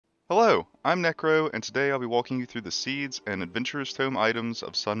Hello, I'm Necro, and today I'll be walking you through the seeds and Adventurer's Tome items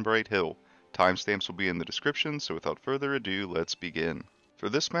of Sunbright Hill. Timestamps will be in the description, so without further ado, let's begin. For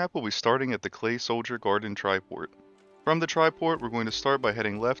this map, we'll be starting at the Clay Soldier Garden Triport. From the Triport, we're going to start by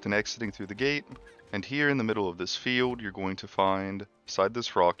heading left and exiting through the gate, and here in the middle of this field, you're going to find, beside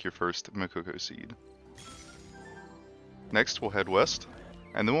this rock, your first Mokoko Seed. Next, we'll head west,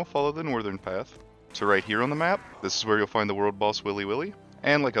 and then we'll follow the northern path. So right here on the map, this is where you'll find the world boss Wili-Wili.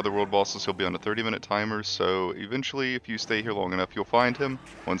 And like other world bosses, he'll be on a 30-minute timer, so eventually, if you stay here long enough, you'll find him.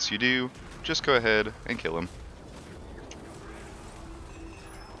 Once you do, just go ahead and kill him.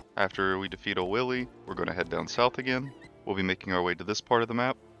 After we defeat old Willy, we're going to head down south again. We'll be making our way to this part of the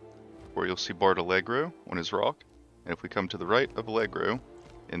map, where you'll see Bard Allegro on his rock. And if we come to the right of Allegro,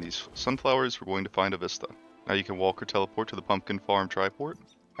 in these sunflowers, we're going to find a vista. Now you can walk or teleport to the Pumpkin Farm Triport.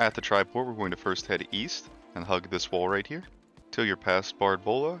 At the Triport, we're going to first head east and hug this wall right here till you're past Bard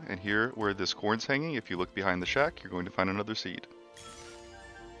Bola, and here where this corn's hanging, if you look behind the shack, you're going to find another seed.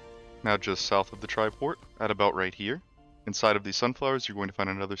 Now just south of the Triport, at about right here, inside of these sunflowers, you're going to find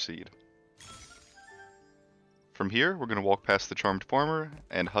another seed. From here, we're going to walk past the Charmed Farmer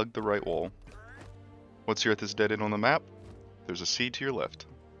and hug the right wall. Once you're at this dead end on the map, there's a seed to your left.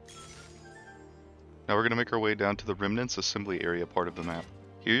 Now we're going to make our way down to the Remnants Assembly area part of the map.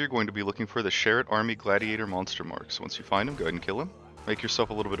 Here you're going to be looking for the Sherrod Army Gladiator monster marks. Once you find him, go ahead and kill him. Make yourself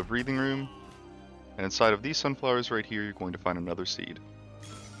a little bit of breathing room. And inside of these sunflowers right here, you're going to find another seed.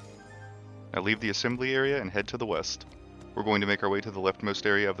 Now leave the assembly area and head to the west. We're going to make our way to the leftmost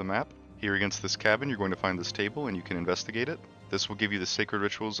area of the map. Here against this cabin, you're going to find this table and you can investigate it. This will give you the sacred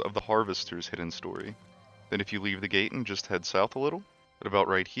rituals of the Harvester's hidden story. Then if you leave the gate and just head south a little, at about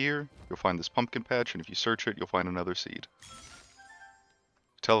right here, you'll find this pumpkin patch, and if you search it, you'll find another seed.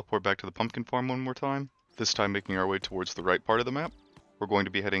 Teleport back to the pumpkin farm one more time, this time making our way towards the right part of the map. We're going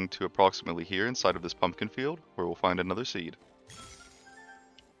to be heading to approximately here inside of this pumpkin field, where we'll find another seed.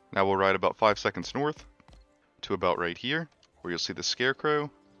 Now we'll ride about 5 seconds north to about right here, where you'll see the scarecrow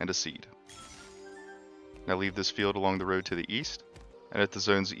and a seed. Now leave this field along the road to the east, and at the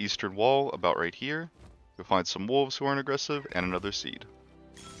zone's eastern wall, about right here, you'll find some wolves who aren't aggressive and another seed.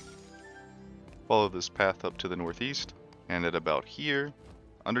 Follow this path up to the northeast, and at about here,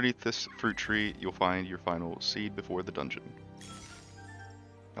 underneath this fruit tree, you'll find your final seed before the dungeon.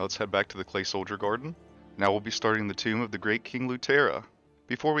 Now let's head back to the Clay Soldier Garden. Now we'll be starting the tomb of the Great King Luterra.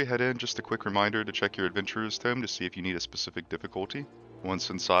 Before we head in, just a quick reminder to check your Adventurer's Tome to see if you need a specific difficulty. Once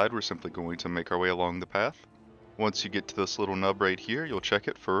inside, we're simply going to make our way along the path. Once you get to this little nub right here, you'll check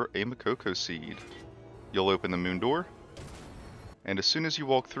it for a Mokoko Seed. You'll open the moon door, and as soon as you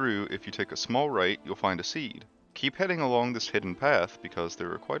walk through, if you take a small right, you'll find a seed. Keep heading along this hidden path because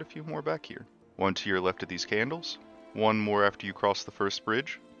there are quite a few more back here. One to your left of these candles, one more after you cross the first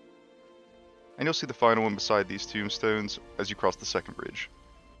bridge, and you'll see the final one beside these tombstones as you cross the second bridge.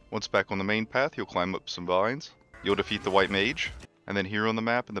 Once back on the main path, you'll climb up some vines, you'll defeat the White Mage, and then here on the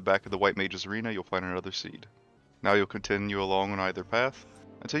map in the back of the White Mage's arena, you'll find another seed. Now you'll continue along on either path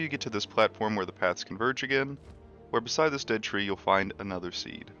until you get to this platform where the paths converge again, where beside this dead tree you'll find another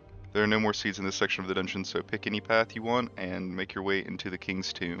seed. There are no more seeds in this section of the dungeon, so pick any path you want and make your way into the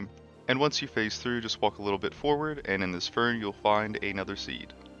King's Tomb. And once you phase through, just walk a little bit forward, and in this fern you'll find another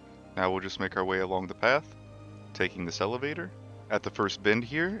seed. Now we'll just make our way along the path, taking this elevator. At the first bend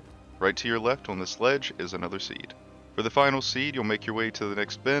here, right to your left on this ledge is another seed. For the final seed, you'll make your way to the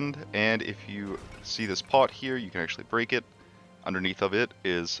next bend, and if you see this pot here, you can actually break it. Underneath of it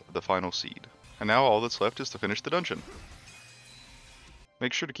is the final seed. And now all that's left is to finish the dungeon.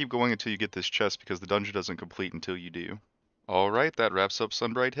 Make sure to keep going until you get this chest because the dungeon doesn't complete until you do. Alright, that wraps up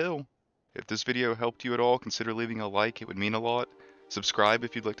Sunbright Hill. If this video helped you at all, consider leaving a like, it would mean a lot. Subscribe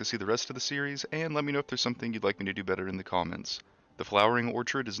if you'd like to see the rest of the series, and let me know if there's something you'd like me to do better in the comments. The Flowering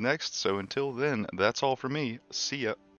Orchard is next, so until then, that's all for me. See ya.